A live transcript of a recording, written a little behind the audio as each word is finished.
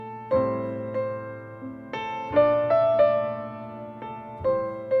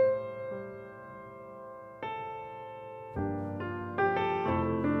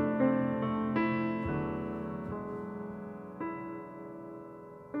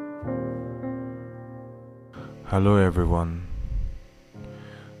Hello everyone,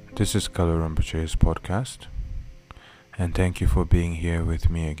 this is Kalu Rinpoche's podcast, and thank you for being here with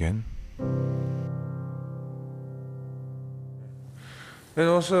me again. And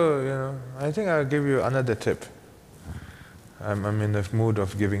also, I think I'll give you another tip. I'm in the mood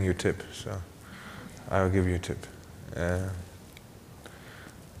of giving you tips, so I'll give you a tip.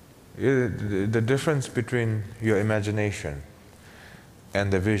 The difference between your imagination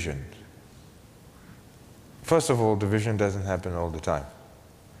and the vision. First of all, the vision doesn't happen all the time.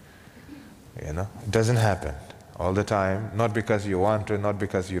 It doesn't happen all the time, not because you want to, not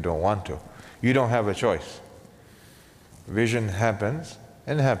because you don't want to. You don't have a choice. Vision happens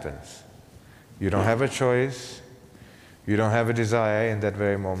and happens. You don't have a choice. You don't have a desire in that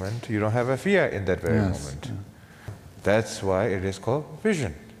very moment. You don't have a fear in that very moment. Yeah. That's why it is called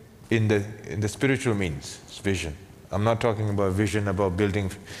vision. In the spiritual means, it's vision. I'm not talking about vision about building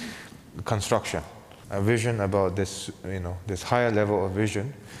construction. A vision about this, this higher level of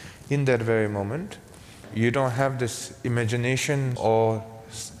vision. In that very moment, you don't have this imagination or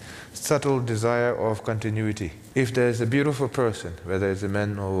subtle desire of continuity. If there is a beautiful person, whether it's a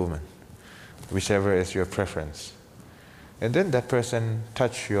man or a woman, whichever is your preference, and then that person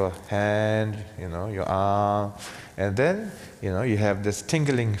touch your hand, your arm, and then, you have this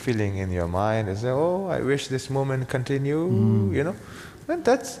tingling feeling in your mind, and say, oh, I wish this moment continue, and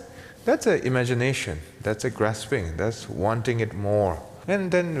that's an imagination, that's a grasping, that's wanting it more.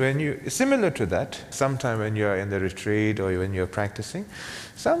 And then similar to that, sometime when you're in the retreat or when you're practicing,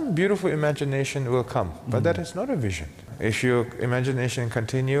 some beautiful imagination will come, but that is not a vision. If your imagination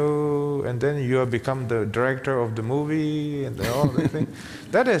continue and then you become the director of the movie and all the thing,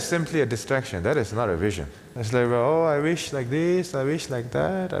 that is simply a distraction, that is not a vision. It's like, oh, I wish like this, I wish like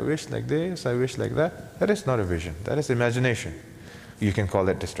that, I wish like this, I wish like that. That is not a vision, that is imagination. You can call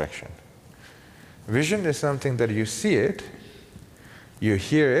it distraction. Vision is something that you see it, you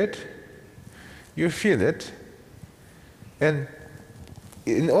hear it, you feel it, and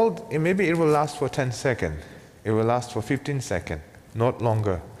maybe it will last for 10 seconds, it will last for 15 seconds, not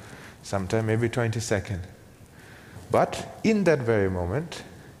longer, sometime maybe 20 seconds. But in that very moment,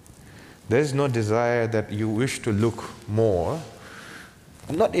 there is no desire that you wish to look more,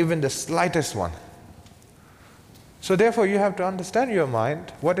 not even the slightest one. So therefore you have to understand your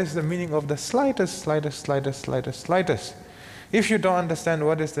mind, what is the meaning of the slightest. If you don't understand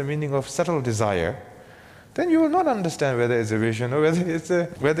what is the meaning of subtle desire, then you will not understand whether it's a vision or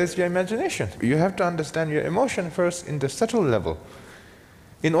whether it's your imagination. You have to understand your emotion first in the subtle level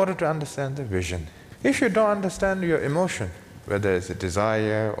in order to understand the vision. If you don't understand your emotion, whether it's a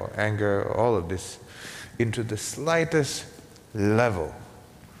desire or anger or all of this, into the slightest level,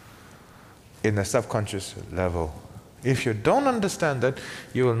 in the subconscious level, if you don't understand that,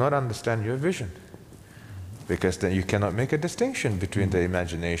 you will not understand your vision. Because then you cannot make a distinction between the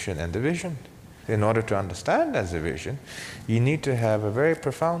imagination and the vision. In order to understand as a vision, you need to have a very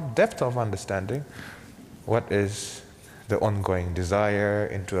profound depth of understanding what is the ongoing desire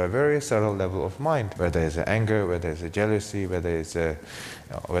into a very subtle level of mind, whether it's an anger, whether it's a jealousy, whether it's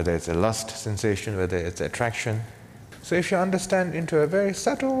a lust sensation, whether it's attraction. So if you understand into a very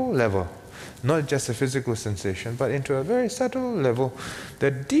subtle level, not just a physical sensation, but into a very subtle level,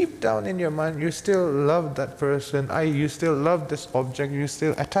 that deep down in your mind you still love that person, you still love this object, you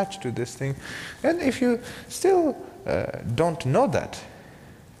still attached to this thing. And if you still don't know that,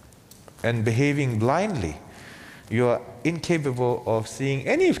 and behaving blindly, you are incapable of seeing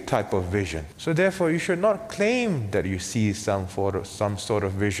any type of vision. So therefore you should not claim that you see some sort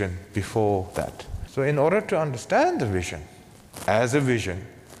of vision before that. So in order to understand the vision, as a vision,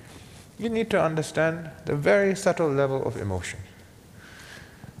 you need to understand the very subtle level of emotion.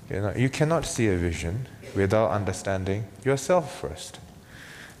 You cannot see a vision without understanding yourself first.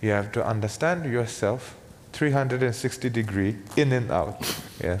 You have to understand yourself 360 degrees in and out.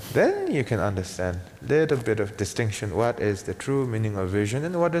 Then you can understand a little bit of distinction. What is the true meaning of vision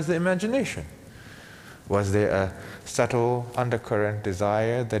and what is the imagination? Was there a subtle undercurrent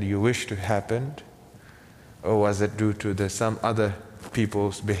desire that you wish to happen? Or was it due to some other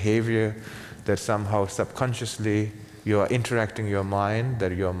people's behavior that somehow subconsciously you are interacting your mind,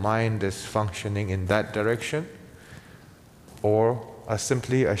 that your mind is functioning in that direction? Or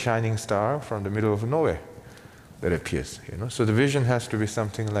simply a shining star from the middle of nowhere that appears, So the vision has to be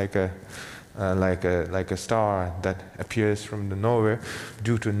something like a star that appears from the nowhere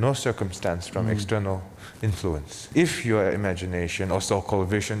due to no circumstance from external influence. If your imagination or so-called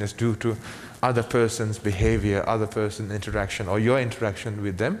vision is due to other person's behavior, other person's interaction, or your interaction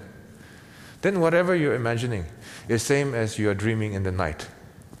with them, then whatever you're imagining is same as you're dreaming in the night.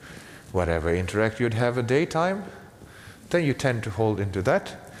 Whatever interact you'd have a daytime, then you tend to hold into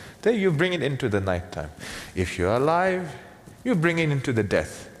that. Then you bring it into the nighttime. If you're alive, you bring it into the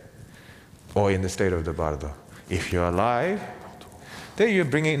death, or in the state of the bardo. If you're alive, then you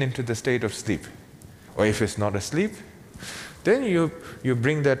bring it into the state of sleep. Or if it's not asleep, then you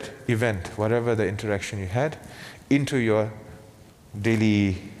bring that event, whatever the interaction you had, into your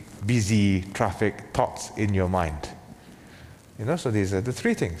daily busy traffic thoughts in your mind. So these are the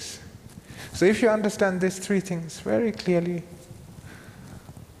three things. So if you understand these three things very clearly,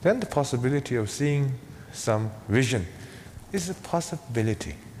 then the possibility of seeing some vision is a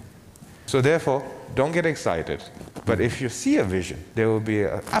possibility. So therefore, don't get excited. But if you see a vision, there will be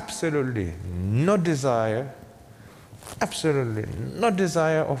absolutely no desire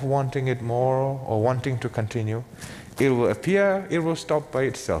of wanting it more or wanting to continue. It will appear, it will stop by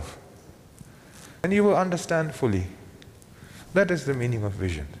itself. And you will understand fully. That is the meaning of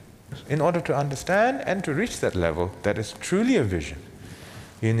vision. In order to understand and to reach that level, that is truly a vision,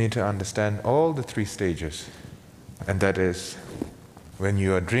 you need to understand all the three stages. And that is, when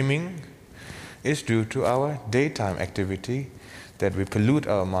you are dreaming, is due to our daytime activity, that we pollute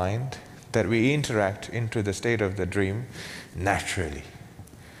our mind, that we interact into the state of the dream naturally.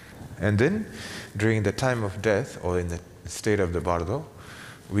 And then, during the time of death, or in the state of the bardo,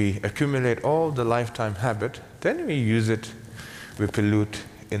 we accumulate all the lifetime habit, then we use it, we pollute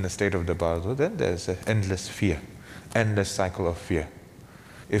in the state of the bardo, then there's an endless fear, endless cycle of fear.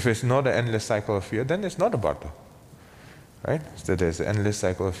 If it's not an endless cycle of fear, then it's not a bardo. Right? So there's an endless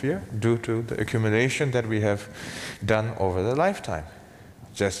cycle of fear due to the accumulation that we have done over the lifetime,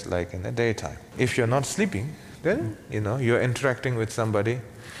 just like in the daytime. If you're not sleeping, then you're interacting with somebody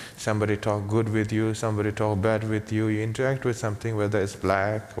talk good with you, somebody talk bad with you, you interact with something, whether it's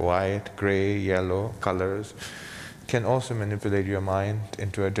black, white, gray, yellow, colors, can also manipulate your mind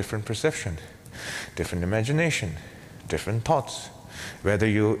into a different perception, different imagination, different thoughts, whether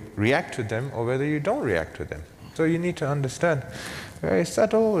you react to them or whether you don't react to them. So you need to understand very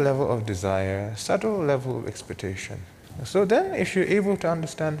subtle level of desire, subtle level of expectation. So then if you're able to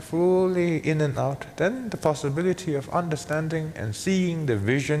understand fully in and out, then the possibility of understanding and seeing the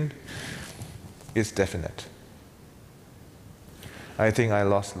vision is definite. I think I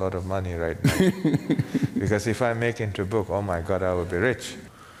lost a lot of money right now. Because if I make into a book, oh my God, I will be rich.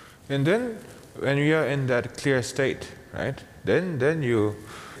 And then when you are in that clear state, right, then you,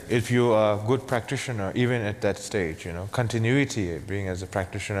 if you are a good practitioner, even at that stage, continuity, being as a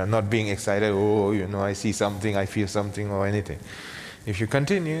practitioner, not being excited, I see something, I feel something or anything. If you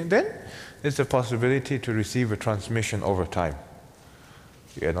continue, then it's a possibility to receive a transmission over time.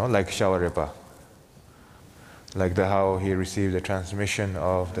 Like Shawarepa. Like how he received the transmission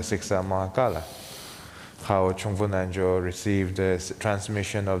of the Siksa Mahakala. How Chungpo Nanjo received the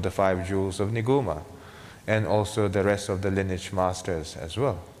transmission of the 5 jewels of Niguma. And also the rest of the lineage masters as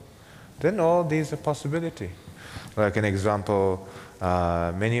well. Then all these are possibility. Like an example,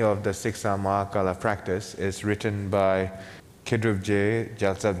 many of the Siksa Mahakala practice is written by Kedrubje,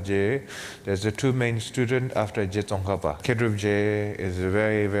 Jalsabje. There's the 2 main students after Jetsongkhapa. Kedrubje is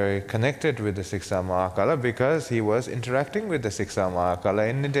very, very connected with the Siksa Mahakala because he was interacting with the Siksa Mahakala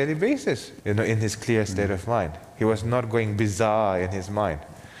on a daily basis, in his clear state of mind. He was not going bizarre in his mind.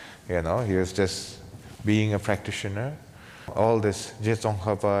 He was just being a practitioner. All this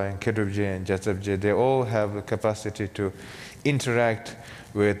Jetsongkhapa and Kedrubje and Jalsabje, they all have the capacity to interact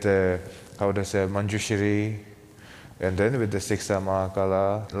with Manjushri, and then with the Siksa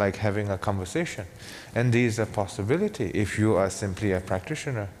Mahakala, like having a conversation. And these are possibility if you are simply a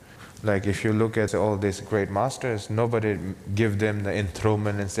practitioner. Like if you look at all these great masters, nobody give them the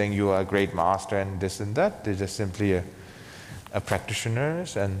enthronement and saying you are a great master and this and that. They're just simply a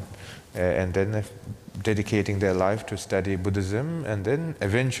practitioners and then dedicating their life to study Buddhism and then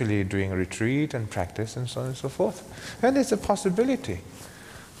eventually doing a retreat and practice and so on and so forth. And it's a possibility.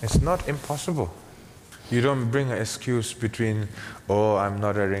 It's not impossible. You don't bring an excuse between, oh, I'm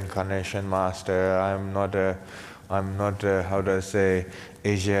not a reincarnation master, I'm not how do I say,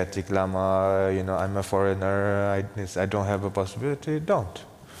 Asiatic Lama, I'm a foreigner, I don't have a possibility. Don't.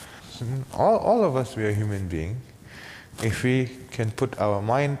 All of us, we are human beings. If we can put our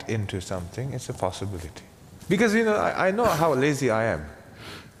mind into something, it's a possibility. Because I know how lazy I am.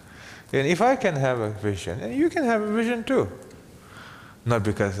 And if I can have a vision, and you can have a vision too. Not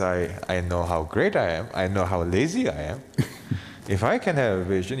because I know how great I am, I know how lazy I am. If I can have a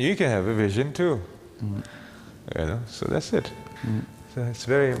vision, you can have a vision too. So that's it. So it's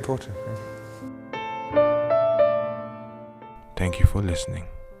very important. Thank you for listening.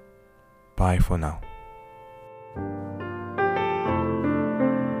 Bye for now.